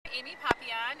Amy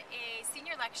Popillion, a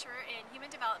senior lecturer in Human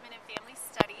Development and Family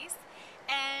Studies,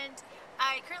 and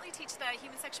I currently teach the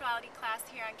Human Sexuality class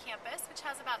here on campus, which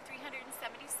has about 370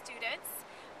 students.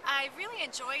 I really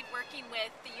enjoyed working with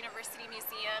the university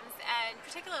museums and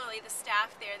particularly the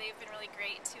staff there. They've been really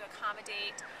great to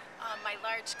accommodate my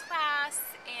large class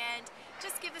and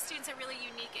just give the students a really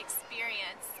unique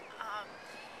experience.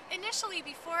 Initially,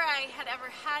 before I had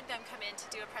ever had them come in to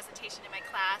do a presentation in my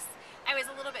class, I was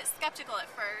a little bit skeptical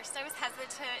at first. I was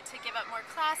hesitant to give up more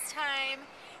class time,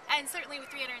 and certainly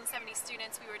with 370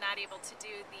 students, we were not able to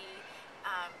do the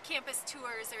campus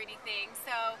tours or anything.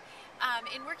 So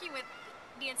in working with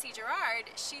Nancy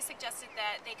Gerard, she suggested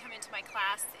that they come into my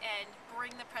class and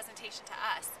bring the presentation to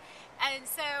us. And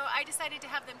so I decided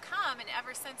to have them come, and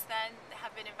ever since then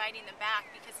have been inviting them back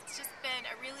because it's just been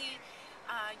a really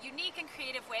unique and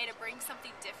creative way to bring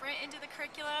something different into the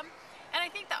curriculum. And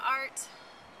I think the art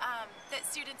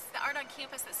the art on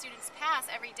campus that students pass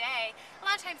every day, a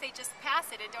lot of times they just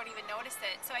pass it and don't even notice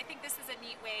it. So I think this is a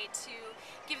neat way to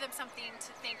give them something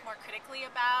to think more critically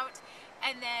about,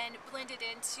 and then blend it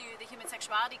into the human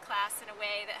sexuality class in a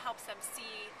way that helps them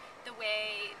see the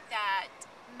way that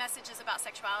messages about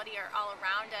sexuality are all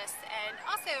around us and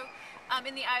also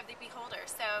in the eye of the beholder.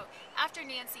 So after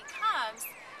Nancy comes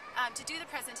to do the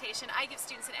presentation, I give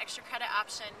students an extra credit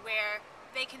option where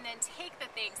they can then take the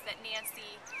things that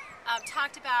Nancy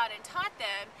talked about and taught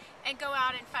them and go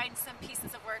out and find some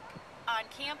pieces of work on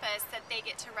campus that they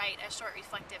get to write a short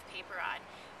reflective paper on.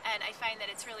 And I find that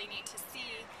it's really neat to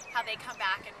see how they come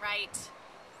back and write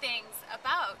things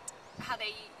about how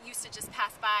they used to just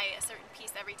pass by a certain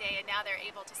piece every day, and now they're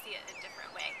able to see it in a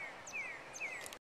different way.